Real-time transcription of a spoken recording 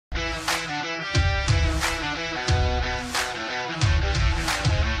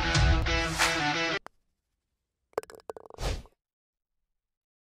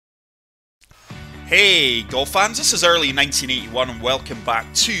Hey golf fans, this is early 1981 and welcome back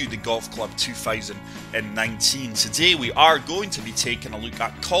to the Golf Club 2019. Today we are going to be taking a look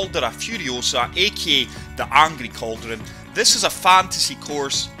at Caldera Furiosa, aka the Angry Cauldron. This is a fantasy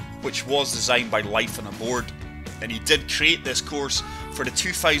course which was designed by Life on a Board, and he did create this course for the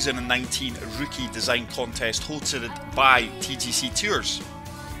 2019 Rookie Design Contest hosted by TGC Tours.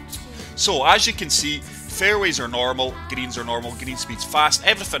 So as you can see, fairways are normal, greens are normal, green speed's fast,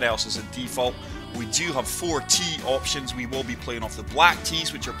 everything else is at default. We do have 4 tee options. We will be playing off the black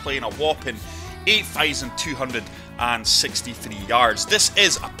tees, which are playing a whopping 8,263 yards. This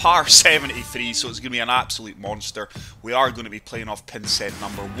is a par 73, so it's going to be an absolute monster. We are going to be playing off pin set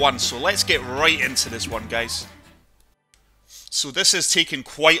number 1. So let's get right into this one, guys. So this is taking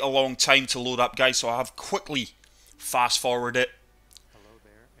quite a long time to load up, guys, so I have quickly fast forward it.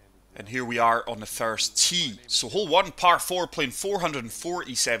 And here we are on the first tee. So hole 1, par 4, playing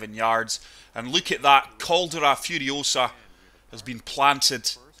 447 yards. And look at that, Caldera Furiosa has been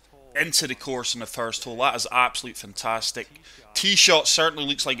planted into the course in the first hole. That is absolutely fantastic. Tee shot certainly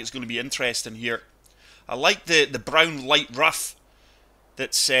looks like it's going to be interesting here. I like the brown light rough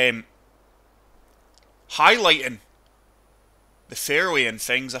that's highlighting the fairway and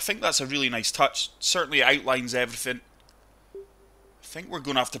things. I think that's a really nice touch. Certainly outlines everything. I think we're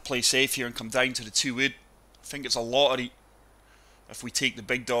going to have to play safe here and come down to the 2-wood. I think it's a lottery if we take the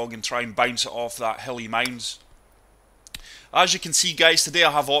big dog and try and bounce it off that hilly mounds. As you can see, guys, today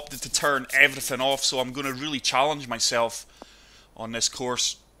I have opted to turn everything off, so I'm going to really challenge myself on this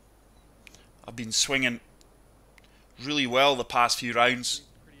course. I've been swinging really well the past few rounds,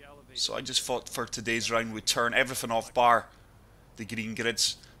 so I just thought for today's round we'd turn everything off bar the green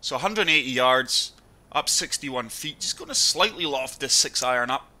grids. So 180 yards, up 61 feet, just going to slightly loft this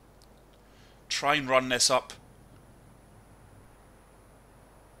 6-iron up, try and run this up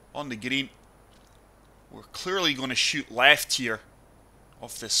on the green. We're clearly going to shoot left here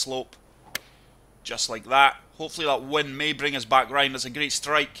off this slope, just like that. Hopefully that wind may bring us back round. That's a great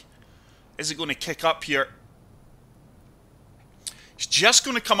strike. Is it going to kick up here? It's just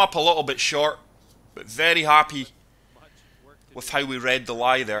going to come up a little bit short, but very happy with how we read the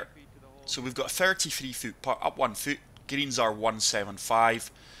lie there. So we've got a 33 foot putt, up 1 foot. Greens are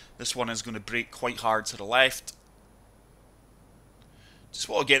 175. This one is going to break quite hard to the left. Just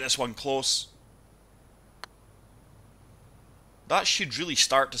want to get this one close. That should really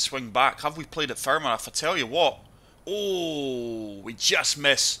start to swing back. Have we played it firm enough? I tell you what. Oh, we just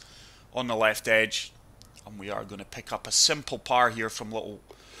miss on the left edge. And we are going to pick up a simple par here from little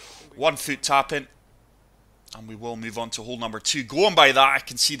 1 foot tap in. And we will move on to hole number 2. Going by that, I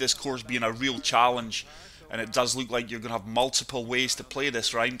can see this course being a real challenge. And it does look like you're going to have multiple ways to play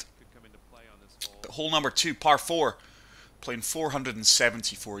this round. But hole number 2, par 4. Playing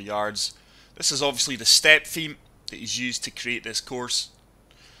 474 yards. This is obviously the step theme that he's used to create this course.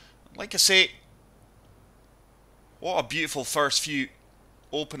 Like I say, what a beautiful first few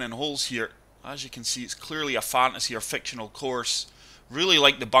opening holes here. As you can see, it's clearly a fantasy or fictional course. Really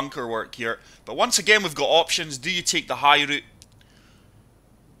like the bunker work here. But once again, we've got options. Do you take the high route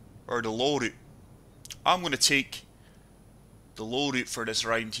or the low route? I'm going to take the low route for this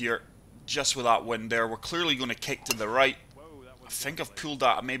round here. Just with that wind there, we're clearly going to kick to the right. I think I've pulled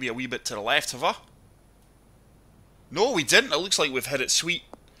that maybe a wee bit to the left, have I? No, we didn't. It looks like we've hit it sweet.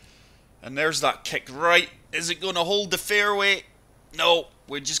 And there's that kick right. Is it going to hold the fairway? No,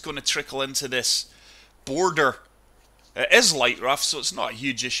 we're just going to trickle into this border. It is light rough, so it's not a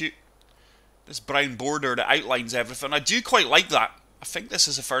huge issue. This brown border that outlines everything. I do quite like that. I think this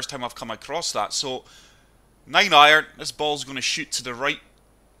is the first time I've come across that. So, 9-iron. This ball's going to shoot to the right.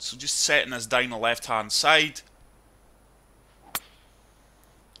 So just setting us down the left-hand side.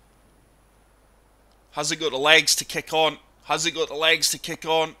 Has it got the legs to kick on? Has it got the legs to kick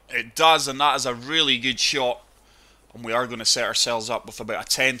on? It does, and that is a really good shot. And we are going to set ourselves up with about a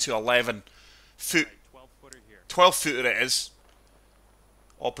 10 to 11 foot. 12 footer it is.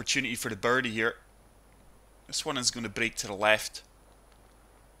 Opportunity for the birdie here. This one is going to break to the left.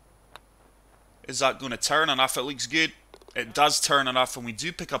 Is that going to turn enough? It looks good. It does turn enough, and we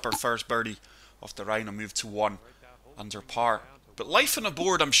do pick up our first birdie off the round and move to 1 under par. But Life on a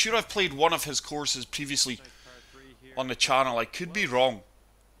Board, I'm sure I've played one of his courses previously on the channel. I could be wrong.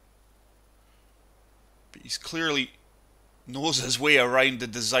 But he's clearly knows his way around the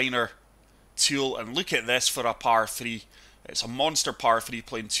designer tool. And look at this for a par 3. It's a monster par 3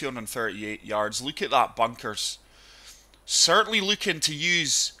 playing 238 yards. Look at that bunkers. Certainly looking to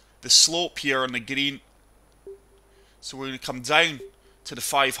use the slope here on the green. So we're going to come down to the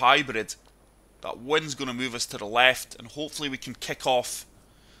 5 hybrid. That wind's going to move us to the left, and hopefully we can kick off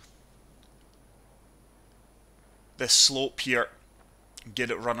this slope here and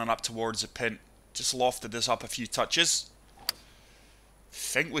get it running up towards the pin. Just lofted this up a few touches.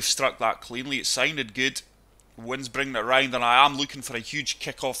 Think we've struck that cleanly. It sounded good. Wind's bringing it round, and I am looking for a huge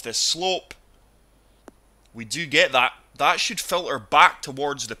kick off this slope. We do get that. That should filter back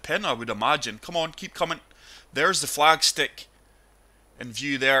towards the pin, I would imagine. Come on, keep coming. There's the flag stick in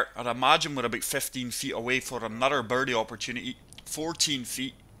view there. I'd imagine we're about 15 feet away for another birdie opportunity. 14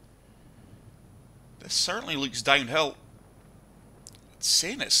 feet. This certainly looks downhill. It's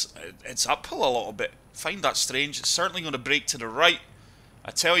saying it's uphill a little bit. Find that strange. It's certainly going to break to the right. I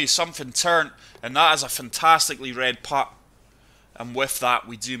tell you, something turned, and that is a fantastically red putt. And with that,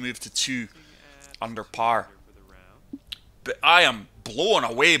 we do move to 2 under par. But I am blown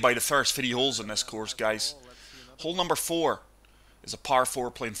away by the first 3 holes in this course, guys. Hole number 4 is a par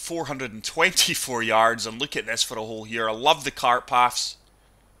 4 playing 424 yards. And look at this for a hole here. I love the cart paths.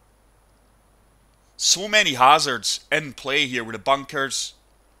 So many hazards in play here with the bunkers,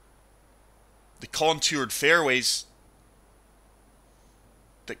 the contoured fairways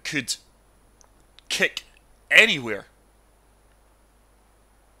that could kick anywhere.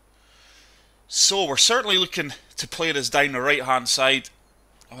 So we're certainly looking to play this down the right hand side.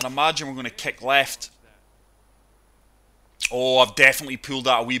 I would imagine we're going to kick left. Oh, I've definitely pulled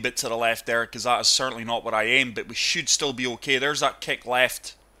that a wee bit to the left there, because that is certainly not what I aimed, but we should still be okay. There's that kick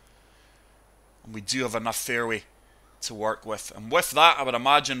left. And we do have enough fairway to work with. And with that, I would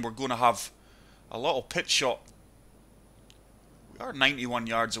imagine we're going to have a little pitch shot. We are 91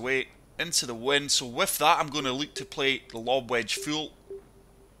 yards away into the wind. So with that, I'm going to look to play the lob wedge full.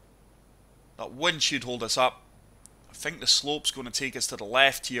 That wind should hold us up. I think the slope's going to take us to the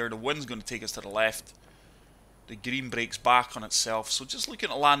left here. The wind's going to take us to the left. The green breaks back on itself. So just looking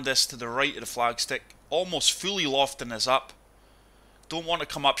to land this to the right of the flagstick. Almost fully lofting this up. Don't want to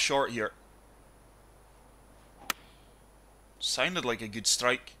come up short here. Sounded like a good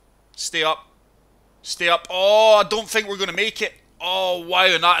strike. Stay up. Stay up. Oh, I don't think we're going to make it. Oh, wow.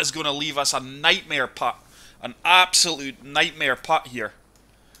 And that is going to leave us a nightmare putt. An absolute nightmare putt here.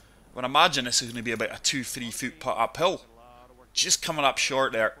 I would imagine this is going to be about a 2-3 foot putt uphill. Just coming up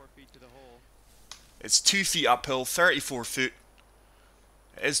short there. It's 2 feet uphill, 34 foot.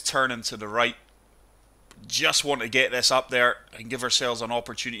 It is turning to the right. Just want to get this up there and give ourselves an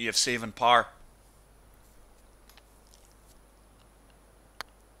opportunity of saving par.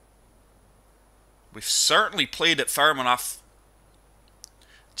 We've certainly played it firm enough.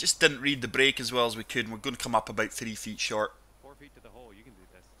 Just didn't read the break as well as we could. And we're going to come up about 3 feet short. 4 feet to the hole. You can do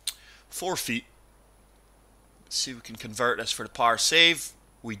this. 4 feet. Let's see if we can convert this for the par save.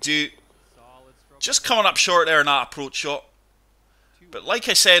 We do. Just coming up short there in that approach shot. But like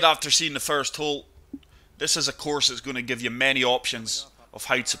I said after seeing the first hole, this is a course that's going to give you many options of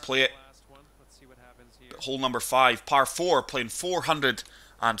how to play it. But hole number 5, par 4, playing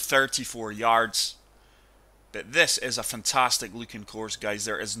 434 yards. But this is a fantastic looking course, guys.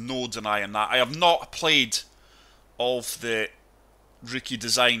 There is no denying that. I have not played all of the rookie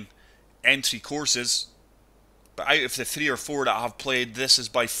design entry courses, but out of the 3 or 4 that I have played, this is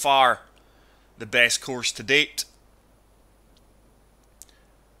by far the best course to date.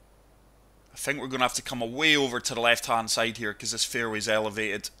 I think we're going to have to come way over to the left hand side here because this fairway is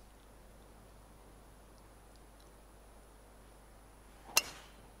elevated.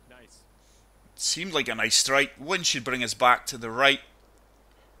 Nice. Seemed like a nice strike. Wind should bring us back to the right.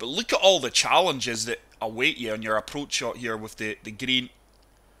 But look at all the challenges that await you on your approach shot here with the green.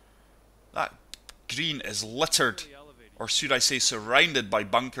 That green is littered, or should I say surrounded by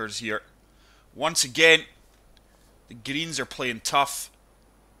bunkers here. Once again, the greens are playing tough.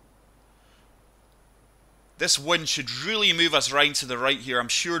 This wind should really move us round to the right here. I'm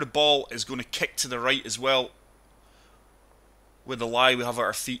sure the ball is going to kick to the right as well with the lie we have at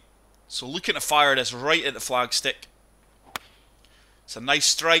our feet. So looking to fire this right at the flagstick. It's a nice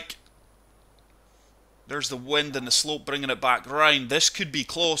strike. There's the wind and the slope bringing it back round. This could be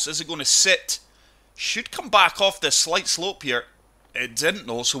close. Is it going to sit? Should come back off this slight slope here. It didn't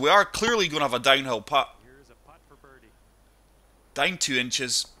though, so we are clearly going to have a downhill putt. Here's a putt for birdie. Down 2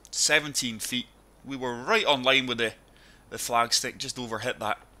 inches, 17 feet. We were right on line with the flagstick, just overhit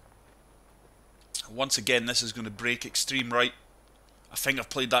that. Once again, this is going to break extreme right. I think I've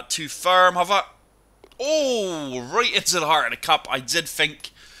played that too firm, have I? Oh, right into the heart of the cup. I did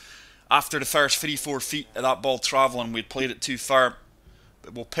think after the first 3-4 feet of that ball travelling, we'd played it too firm.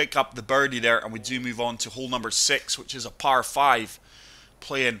 But we'll pick up the birdie there, and we do move on to hole number 6, which is a par 5,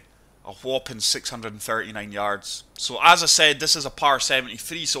 playing a whopping 639 yards. So as I said, this is a par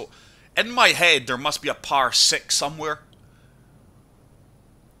 73, so in my head there must be a par 6 somewhere.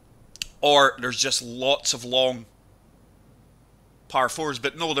 Or there's just lots of long par 4s,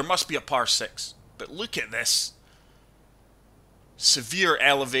 but no, there must be a par 6. But look at this. Severe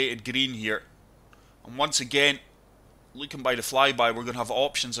elevated green here. And once again, looking by the flyby, we're going to have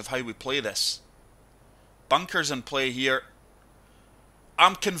options of how we play this. Bunkers in play here.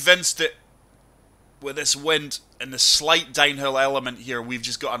 I'm convinced that with this wind and the slight downhill element here, we've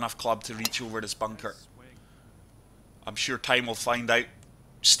just got enough club to reach over this bunker. I'm sure time will find out.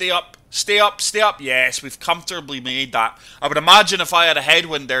 Stay up, stay up, stay up. Yes, we've comfortably made that. I would imagine if I had a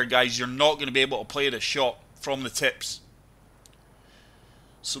headwind there, guys, you're not going to be able to play this shot from the tips.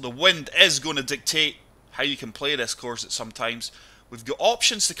 So the wind is going to dictate how you can play this course at some times. We've got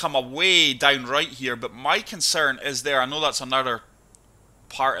options to come away down right here, but my concern is there. I know that's another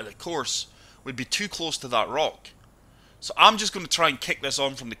part of the course. We'd be too close to that rock. So I'm just going to try and kick this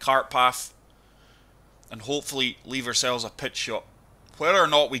on from the cart path and hopefully leave ourselves a pitch shot. Whether or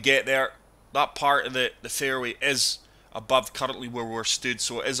not we get there, that part of the fairway is above currently where we're stood,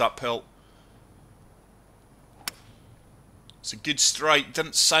 so it is uphill. It's a good strike.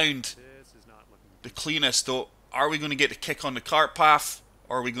 Didn't sound the cleanest though. Are we going to get the kick on the cart path,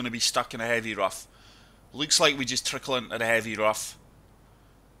 or are we going to be stuck in a heavy rough? Looks like we just trickle into the heavy rough.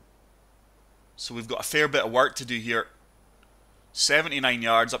 So we've got a fair bit of work to do here. 79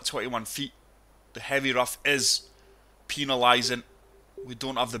 yards, up 21 feet. The heavy rough is penalising. We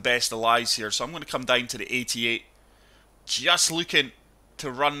don't have the best of lies here, so I'm going to come down to the 88. Just looking to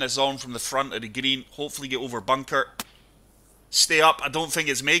run this on from the front of the green. Hopefully get over bunker. Stay up. I don't think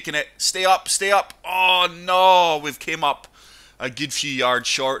it's making it. Stay up, stay up. Oh no, we've came up a good few yards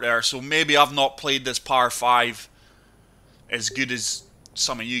short there. So maybe I've not played this par 5 as good as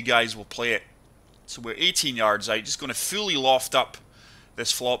some of you guys will play it. So we're 18 yards out. Just going to fully loft up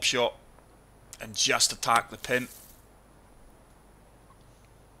this flop shot and just attack the pin.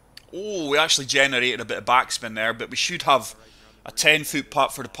 Oh, we actually generated a bit of backspin there, but we should have a 10-foot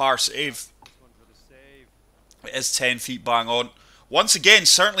putt for the par save. It is 10 feet bang on. Once again,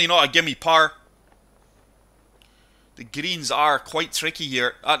 certainly not a gimme par. The greens are quite tricky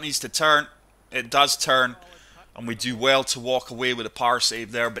here. That needs to turn. It does turn. And we do well to walk away with a par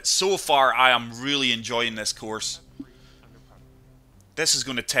save there. But so far, I am really enjoying this course. This is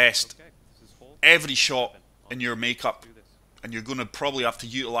going to test every shot in your makeup. And you're going to probably have to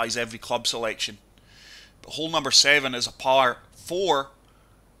utilise every club selection. But hole number 7 is a par 4.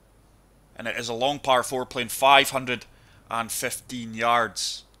 And it is a long par 4 playing 515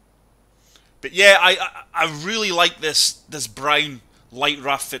 yards. But yeah, I really like this brown light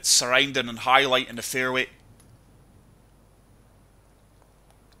rough that's surrounding and highlighting the fairway.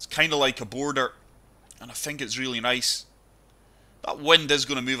 It's kind of like a border, and I think it's really nice. That wind is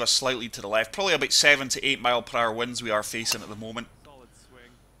going to move us slightly to the left. Probably about 7 to 8 mile per hour winds we are facing at the moment.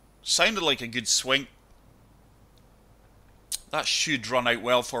 Sounded like a good swing. That should run out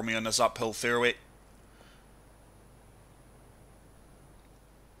well for me on this uphill fairway.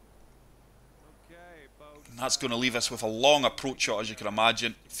 And that's going to leave us with a long approach shot, as you can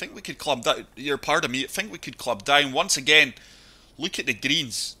imagine. I think we could club down. Pardon me. I think we could club down. Once again, look at the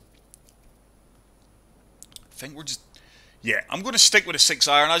greens. I think we're just... Yeah, I'm going to stick with a 6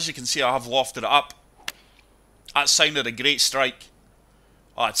 iron. As you can see, I have lofted it up. That sounded a great strike.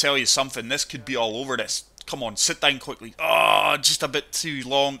 Oh, I tell you something. This could be all over this. Come on, sit down quickly. Oh, just a bit too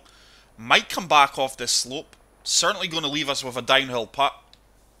long. Might come back off this slope. Certainly going to leave us with a downhill putt.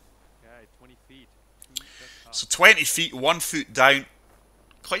 Okay, 20 feet. So 20 feet, 1 foot down.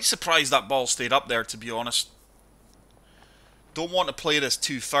 Quite surprised that ball stayed up there, to be honest. Don't want to play this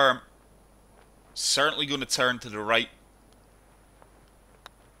too firm. Certainly going to turn to the right.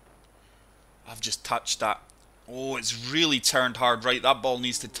 I've just touched that. Oh, it's really turned hard right. That ball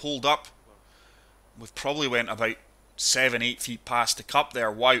needs to hold up. We've probably went about 7, 8 feet past the cup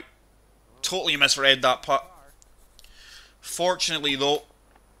there. Wow. Totally misread that putt. Fortunately, though,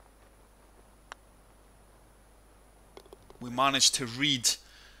 we managed to read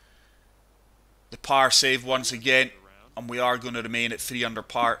the par save once again. And we are going to remain at 3 under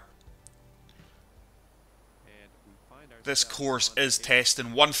par. This course is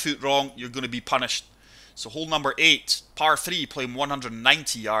testing. 1 foot wrong, you're going to be punished. So hole number 8, par 3, playing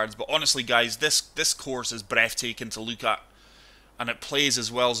 190 yards. But honestly, guys, this course is breathtaking to look at. And it plays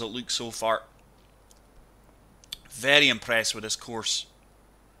as well as it looks so far. Very impressed with this course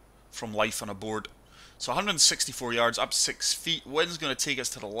from life on a board. So 164 yards, up 6 feet. Wind's going to take us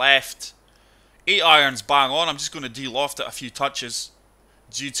to the left. 8 irons bang on. I'm just going to de-loft it a few touches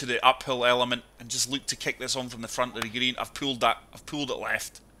due to the uphill element and just look to kick this on from the front of the green. I've pulled it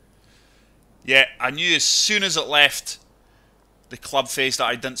left. Yeah, I knew as soon as it left the club face that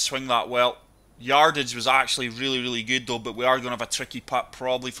I didn't swing that well. Yardage was actually really, really good though, but we are going to have a tricky putt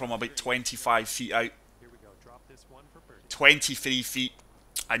probably from about 25 feet out. Here we go. Drop this one for birdie. 23 feet.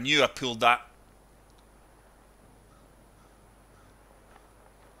 I knew I pulled that.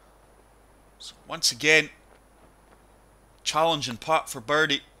 So once again, challenging putt for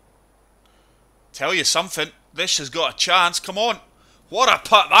birdie. Tell you something, this has got a chance. Come on. What a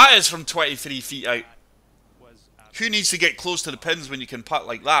putt that is from 23 feet out. Who needs to get close to the pins when you can putt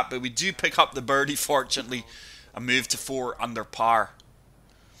like that? But we do pick up the birdie, fortunately, and move to 4 under par.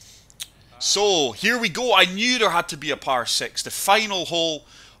 So, here we go. I knew there had to be a par 6. The final hole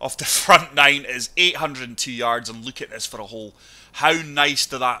of the front 9 is 802 yards, and look at this for a hole. How nice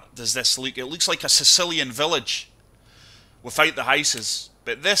does this look? It looks like a Sicilian village without the houses.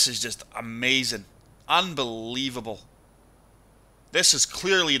 But this is just amazing. Unbelievable. This is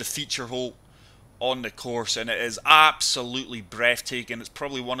clearly the feature hole on the course, and it is absolutely breathtaking. It's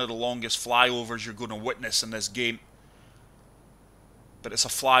probably one of the longest flyovers you're going to witness in this game. But it's a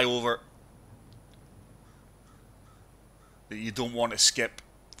flyover that you don't want to skip.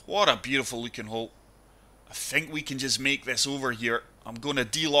 What a beautiful looking hole. I think we can just make this over here. I'm going to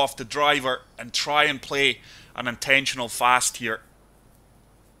deal off the driver and try and play an intentional fast here.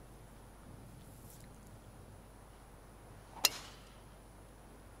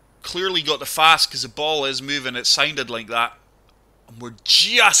 Clearly got the fast because the ball is moving. It sounded like that. And we're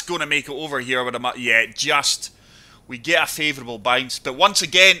just going to make it over here with a... Yeah, just. We get a favourable bounce. But once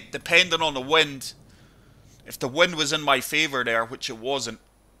again, depending on the wind, if the wind was in my favour there, which it wasn't,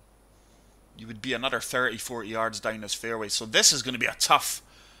 you would be another 30, 40 yards down this fairway. So this is going to be a tough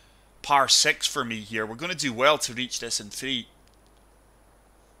par 6 for me here. We're going to do well to reach this in 3.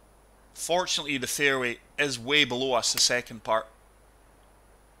 Fortunately, the fairway is way below us, the second part.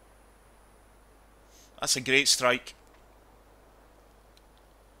 That's a great strike.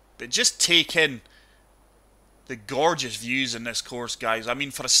 But just take in the gorgeous views in this course, guys. I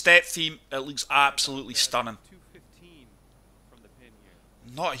mean, for a step theme, it looks absolutely stunning.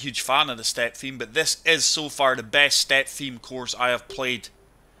 Not a huge fan of the step theme, but this is so far the best step theme course I have played,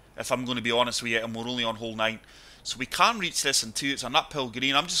 if I'm going to be honest with you, and we're only on hole 9. So we can reach this in 2. It's an uphill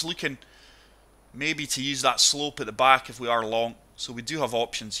green. I'm just looking maybe to use that slope at the back if we are long. So we do have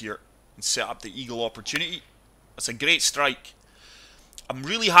options here. And set up the eagle opportunity. That's a great strike. I'm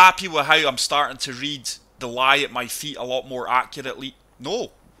really happy with how I'm starting to read the lie at my feet a lot more accurately.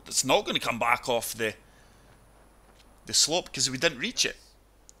 No, it's not going to come back off the slope because we didn't reach it.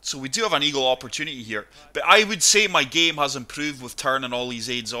 So we do have an eagle opportunity here. But I would say my game has improved with turning all these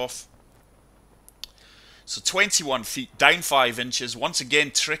aids off. So 21 feet, down 5 inches. Once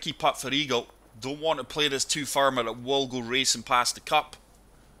again, tricky putt for eagle. Don't want to play this too firm or it will go racing past the cup.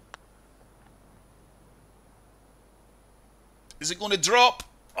 Is it going to drop?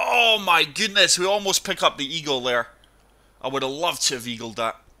 Oh my goodness, we almost pick up the eagle there. I would have loved to have eagled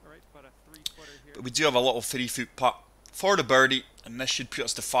that. But we do have a little 3-foot putt for the birdie, and this should put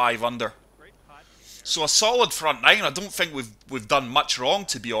us to 5 under. So a solid front 9. I don't think we've done much wrong,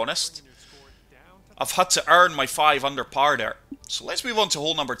 to be honest. I've had to earn my 5 under par there. So let's move on to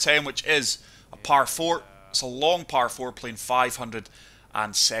hole number 10, which is a par 4. It's a long par 4 playing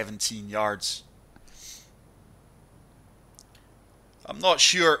 517 yards. I'm not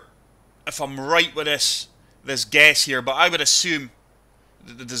sure if I'm right with this guess here, but I would assume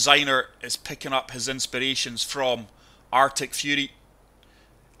that the designer is picking up his inspirations from Arctic Fury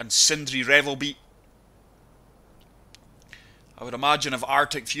and Sindri Revelbeat. I would imagine if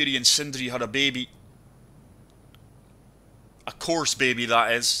Arctic Fury and Sindri had a baby, a course baby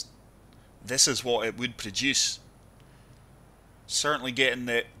that is, this is what it would produce. Certainly getting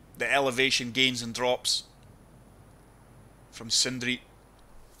the elevation gains and drops from Sindri.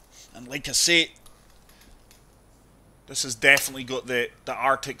 And like I say, this has definitely got the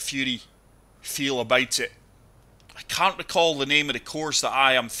Arctic Fury feel about it. I can't recall the name of the course that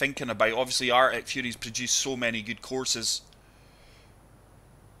I am thinking about. Obviously Arctic Fury's produced so many good courses.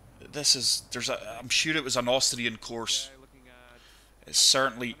 This is, I'm sure it was an Austrian course. It's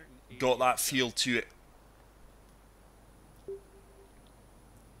certainly got that feel to it.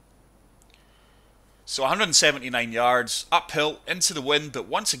 So 179 yards, uphill, into the wind, but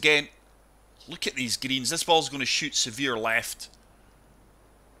once again, look at these greens. This ball's going to shoot severe left.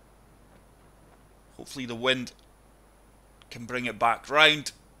 Hopefully the wind can bring it back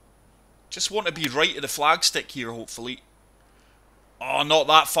round. Just want to be right at the flagstick here, hopefully. Oh, not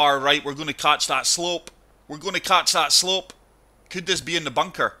that far right. We're going to catch that slope. We're going to catch that slope. Could this be in the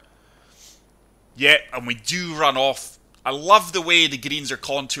bunker? Yeah, and we do run off. I love the way the greens are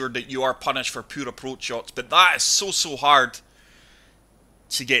contoured, that you are punished for poor approach shots, but that is so hard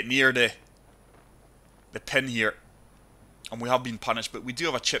to get near the the pin here. And we have been punished, but we do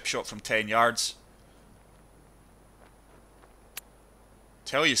have a chip shot from 10 yards.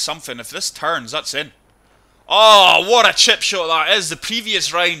 Tell you something, if this turns, that's in. Oh, what a chip shot that is. The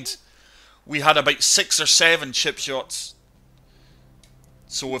previous round, we had about 6 or 7 chip shots.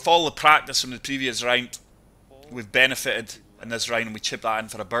 So with all the practice from the previous round, we've benefited in this round and we chipped that in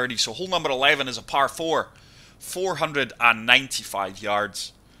for a birdie. So hole number 11 is a par 4. 495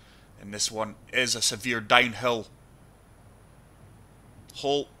 yards. And this one is a severe downhill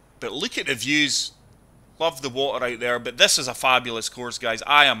hole. But look at the views. Love the water out there. But this is a fabulous course, guys.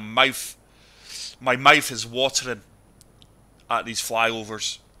 My mouth is watering at these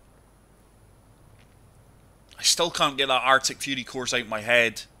flyovers. I still can't get that Arctic Fury course out of my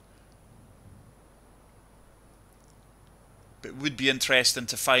head. But it would be interesting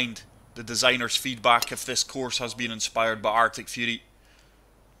to find the designer's feedback if this course has been inspired by Arctic Fury.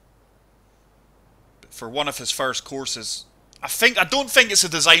 But for one of his first courses, I don't think it's a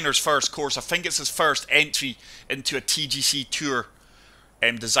designer's first course. I think it's his first entry into a TGC Tour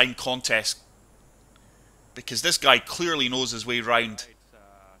design contest. Because this guy clearly knows his way around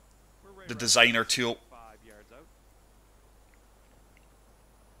the designer tool.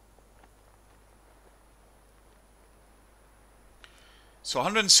 So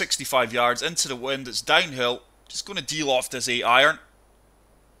 165 yards into the wind, it's downhill. Just going to deal off this 8 iron.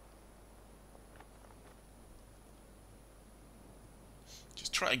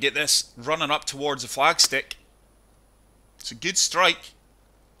 Just try to get this running up towards the flagstick. It's a good strike.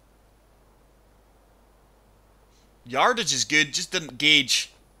 Yardage is good, just didn't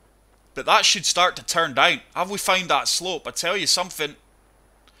gauge. But that should start to turn down. Have we found that slope? I tell you something,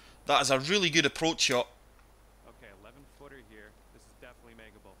 that is a really good approach shot. Okay, 11-footer here. This is definitely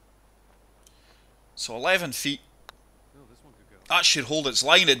makeable. So 11 feet. Oh, this one could go. That should hold its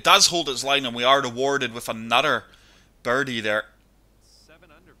line. It does hold its line, and we are rewarded with another birdie there.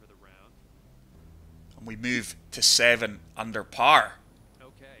 7 under for the round. And we move to 7 under par.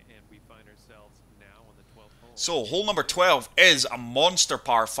 Okay, and we find ourselves now on the 12th hole. So hole number 12 is a monster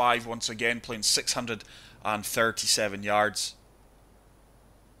par 5 once again, playing 637 yards.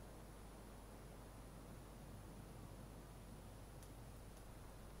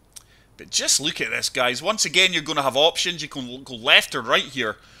 But just look at this, guys. Once again, you're going to have options. You can go left or right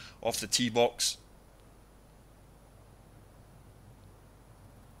here off the tee box.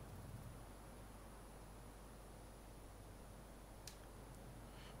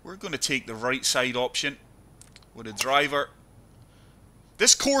 We're going to take the right side option with a driver.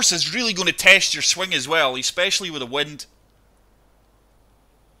 This course is really going to test your swing as well, especially with the wind.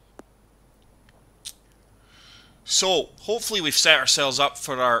 So, hopefully we've set ourselves up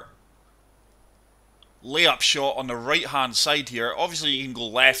for our layup shot on the right hand side here. Obviously you can go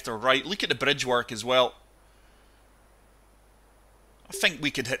left or right. Look at the bridge work as well. I think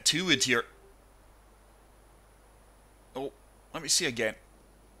we could hit 2 wood here. Oh, let me see again.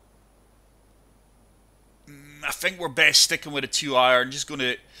 I think we're best sticking with a 2 iron. Just going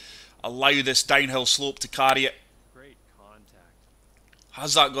to allow this downhill slope to carry it. Great contact.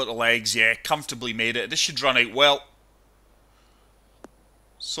 Has that got the legs? Yeah, comfortably made it. This should run out well.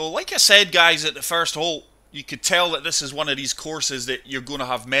 So like I said, guys, at the first hole, you could tell that this is one of these courses that you're going to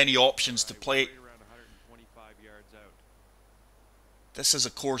have many options to play. Right around 125 yards out. This is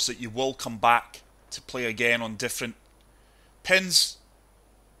a course that you will come back to play again on different pins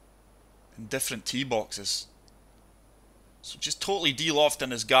and different tee boxes. So just totally de-lofted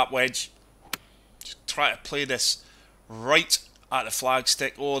in his gap wedge. Just try to play this right at the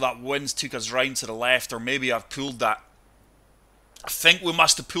flagstick. Oh, that wind took us round to the left, or maybe I've pulled that. I think we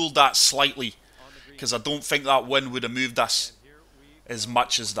must have pulled that slightly, because I don't think that wind would have moved us as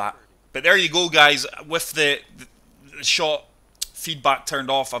much as that. But there you go, guys. With the shot feedback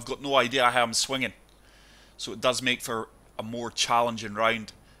turned off, I've got no idea how I'm swinging. So it does make for a more challenging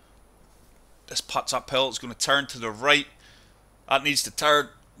round. This putt's uphill. It's going to turn to the right. That needs to turn.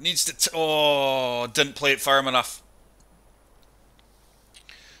 Oh, didn't play it firm enough.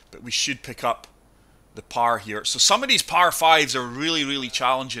 But we should pick up the par here. So some of these par 5s are really, really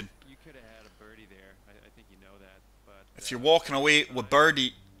challenging. You could have had a birdie there. I think you know that. But If you're walking away with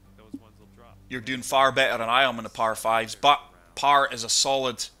birdie, those ones will drop. you're doing far better than I am in the par 5s. But par is a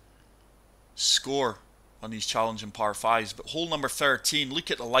solid score on these challenging par 5s. But hole number 13, look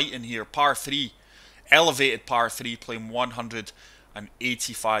at the light in here. Par 3, elevated par 3, playing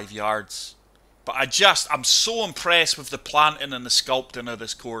 185 yards. But I'm so impressed with the planting and the sculpting of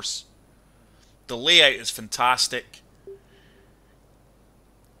this course. The layout is fantastic.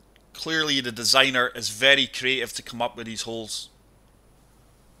 Clearly the designer is very creative to come up with these holes.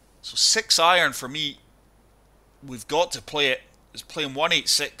 So 6 iron for me. we've got to play it. It's playing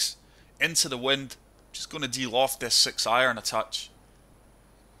 186 into the wind. Just going to de-loft this 6-iron a touch.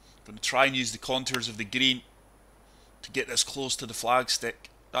 Going to try and use the contours of the green to get this close to the flagstick.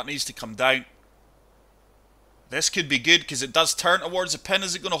 That needs to come down. This could be good because it does turn towards the pin.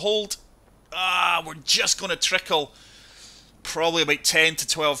 Is it going to hold? Ah, we're just going to trickle. Probably about 10 to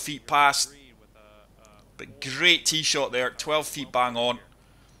 12 feet past. But great tee shot there. 12 feet bang on.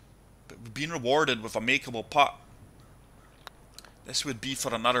 But we've been rewarded with a makeable putt. This would be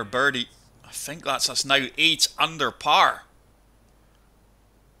for another birdie. I think that's us now 8 under par.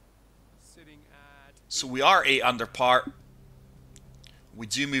 So we are 8 under par. We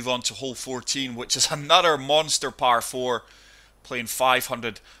do move on to hole 14, which is another monster par 4, playing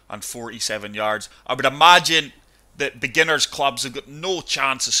 547 yards. I would imagine that beginners clubs have got no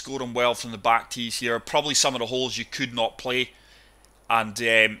chance of scoring well from the back tees here. Probably some of the holes you could not play.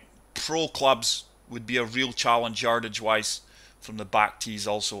 And pro clubs would be a real challenge yardage-wise from the back tees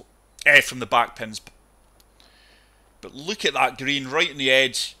also. From the back pins. But look at that green right on the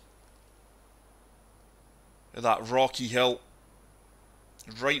edge of that rocky hill.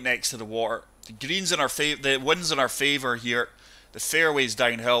 Right next to the water. The greens in our favor, the wind's in our favour here. The fairway's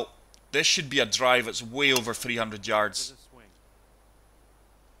downhill. This should be a drive. It's way over 300 yards.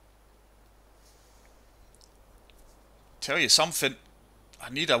 Tell you something.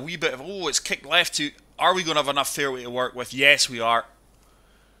 I need a wee bit of... Oh, it's kicked left to... Are we going to have enough fairway to work with? Yes, we are.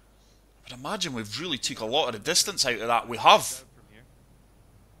 But imagine we've really took a lot of the distance out of that. We have.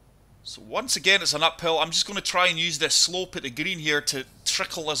 So once again, it's an uphill. I'm just going to try and use this slope at the green here to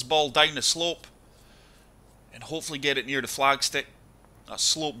trickle this ball down the slope. And hopefully get it near the flagstick. That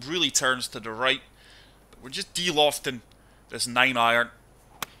slope really turns to the right. But we're just de-lofting this 9-iron.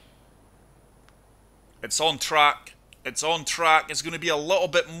 It's on track. It's on track. It's going to be a little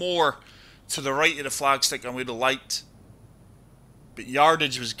bit more to the right of the flagstick than we'd have liked. But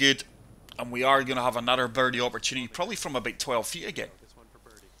yardage was good. And we are going to have another birdie opportunity. Probably from about 12 feet again.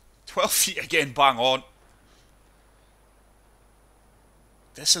 12 feet again, bang on.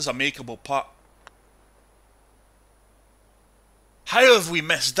 This is a makeable putt. How have we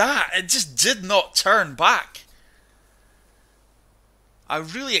missed that? It just did not turn back. I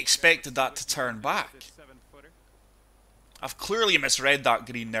really expected that to turn back. I've clearly misread that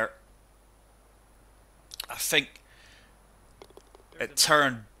green there. I think it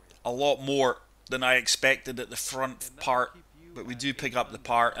turned a lot more than I expected at the front part. But we do pick up the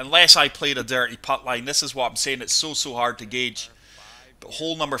par. Unless I played a dirty putt line. This is what I'm saying. It's so hard to gauge. But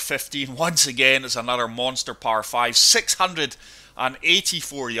hole number 15, once again, is another monster par 5.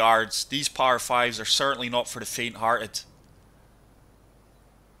 684 yards. These par 5s are certainly not for the faint-hearted.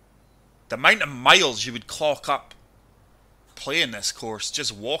 The amount of miles you would clock up playing this course,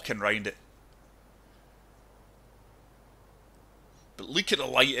 just walking around it. But look at the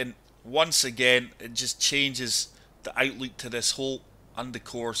lighting. Once again, it just changes the outlook to this hole and the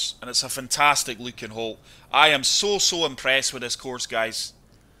course, and it's a fantastic looking hole. I am so impressed with this course, guys.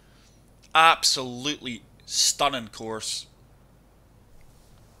 Absolutely stunning course.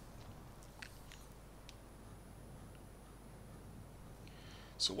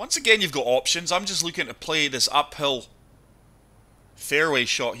 So once again, you've got options. I'm just looking to play this uphill fairway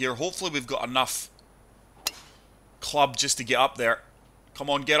shot here. Hopefully we've got enough club just to get up there. Come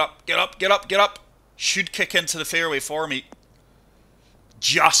on, get up, get up, get up, get up. Should kick into the fairway for me.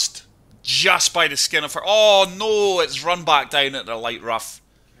 Just by the skin of her. Oh no, it's run back down at the light rough.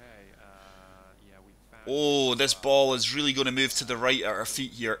 Oh, this ball is really going to move to the right at our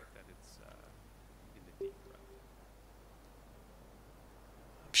feet here. I'm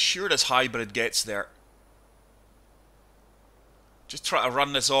sure this hybrid gets there. Just try to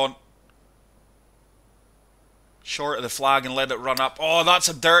run this on. Short of the flag and let it run up. Oh, that's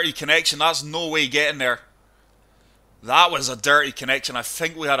a dirty connection. That's no way getting there. That was a dirty connection. I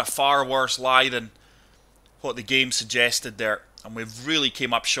think we had a far worse lie than what the game suggested there. And we've really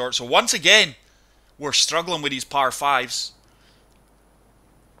came up short. So once again, we're struggling with these par 5s.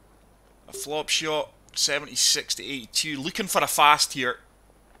 A flop shot, 76 to 82. Looking for a fast here.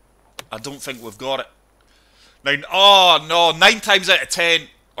 I don't think we've got it. Now, oh no, 9 times out of 10...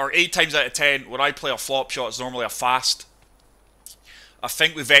 or 8 times out of 10, when I play a flop shot, it's normally a fast. I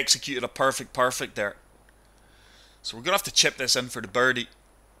think we've executed a perfect there. So we're going to have to chip this in for the birdie.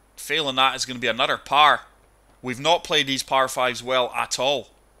 Failing that is going to be another par. We've not played these par 5s well at all.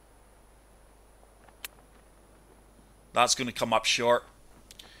 That's going to come up short.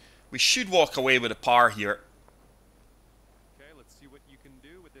 We should walk away with a par here. Okay, let's see what you can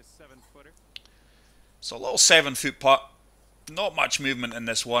do with this 7-footer. So a little 7-foot putt. Not much movement in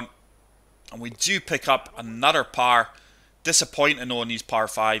this one. And we do pick up another par. Disappointing on these par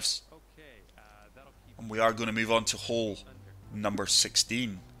 5s. And we are going to move on to hole number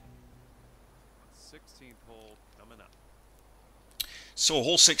 16. 16th hole coming up. So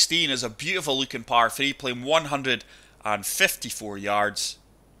hole 16 is a beautiful looking par 3, playing 154 yards.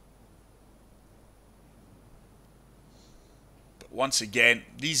 But once again,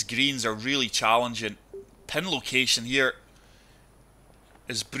 these greens are really challenging. Pin location here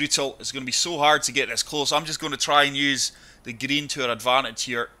is brutal. It's going to be so hard to get this close. I'm just going to try and use the green to our advantage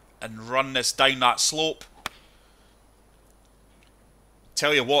here and run this down that slope.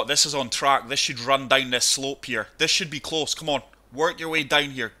 Tell you what, this is on track. This should run down this slope here. This should be close. Come on, work your way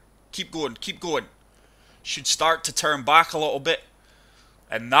down here. Keep going, keep going. Should start to turn back a little bit.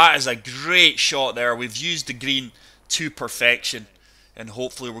 And that is a great shot there. We've used the green to perfection. And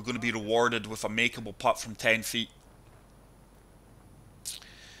hopefully we're going to be rewarded with a makeable putt from 10 feet.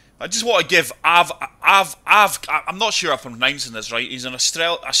 I just want to give I'm not sure if I'm pronouncing this right. He's an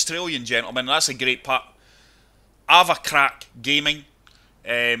Australian gentleman. That's a great putt. Avacrack Gaming.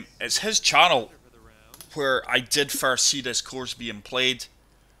 It's his channel where I did first see this course being played.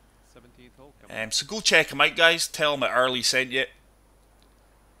 So go check him out, guys. Tell him that Early sent you.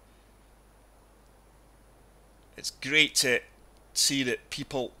 It's great to see that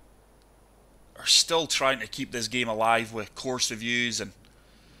people are still trying to keep this game alive with course reviews and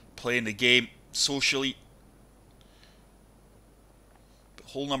playing the game socially. But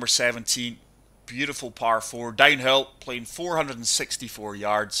hole number 17, beautiful par 4, downhill, playing 464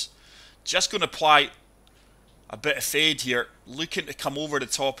 yards. Just going to apply a bit of fade here, looking to come over the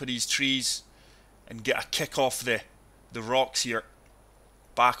top of these trees and get a kick off the rocks here,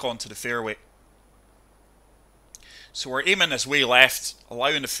 back onto the fairway. So we're aiming this way left,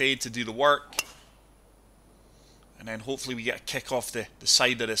 allowing the fade to do the work. And then hopefully we get a kick off the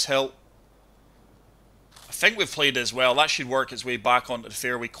side of this hill. I think we've played it as well. That should work its way back onto the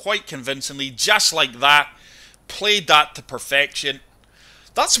fairway quite convincingly. Just like that. Played that to perfection.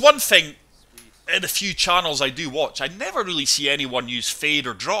 That's one thing in the few channels I do watch. I never really see anyone use fade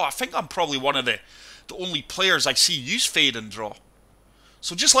or draw. I think I'm probably one of the only players I see use fade and draw.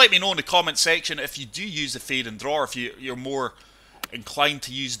 So just let me know in the comment section if you do use the fade and draw, or if you're more inclined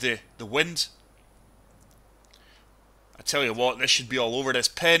to use the wind. I tell you what, this should be all over this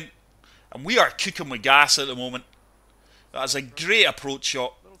pin. And we are cooking with gas at the moment. That is a great approach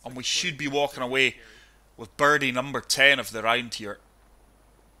shot. And we should be walking away with birdie number 10 of the round here.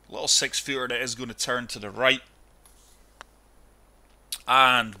 A little 6-footer that is going to turn to the right.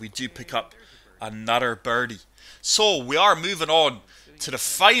 And we do pick up another birdie. So we are moving on to the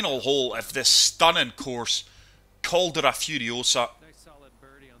final hole of this stunning course, Caldera Furiosa.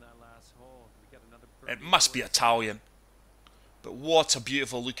 It must be Italian. But what a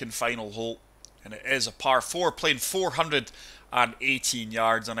beautiful looking final hole. And it is a par 4, playing 418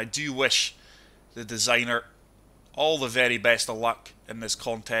 yards. And I do wish the designer all the very best of luck in this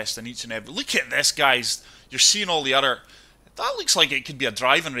contest and each and every. Look at this, guys. You're seeing all the other. That looks like it could be a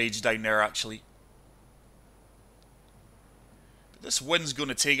driving range down there, actually. But this wind's going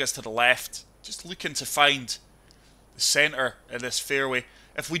to take us to the left. Just looking to find the centre of this fairway.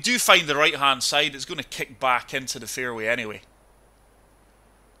 If we do find the right-hand side, it's going to kick back into the fairway anyway.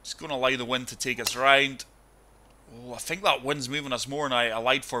 Just going to allow the wind to take us round. Oh, I think that wind's moving us more than I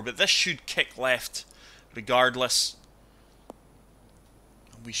allowed for, but this should kick left regardless.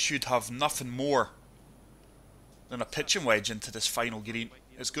 And we should have nothing more than a pitching wedge into this final green.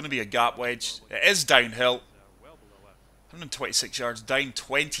 It's going to be a gap wedge. It is downhill. 126 yards down,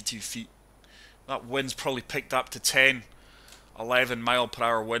 22 feet. That wind's probably picked up to 10, 11 mile per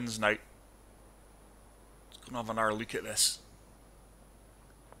hour winds now. Just going to have another look at this.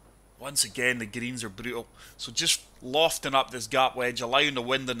 Once again, the greens are brutal. So just lofting up this gap wedge, allowing the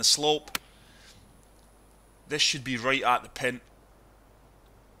wind in the slope. This should be right at the pin.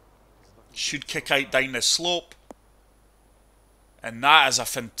 Should kick out down this slope. And that is a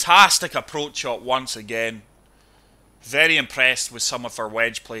fantastic approach shot once again. Very impressed with some of our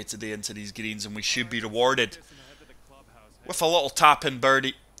wedge play today into these greens. And we should be rewarded with a little tap-in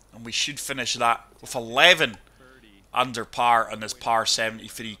birdie. And we should finish that with 11 under par on this par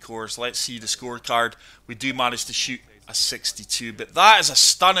 73 course. Let's see the scorecard. We do manage to shoot a 62, but that is a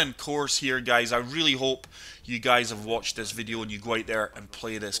stunning course here, guys. I really hope you guys have watched this video and you go out there and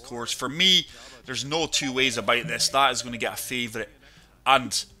play this course. For me, there's no two ways about this. That is going to get a favourite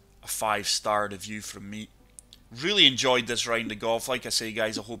and a 5-star review from me. Really enjoyed this round of golf. Like I say,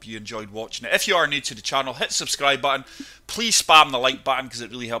 guys, I hope you enjoyed watching it. If you are new to the channel, hit the subscribe button. Please spam the like button because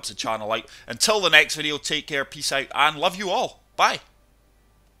it really helps the channel out. Until the next video, take care, peace out, and love you all. Bye.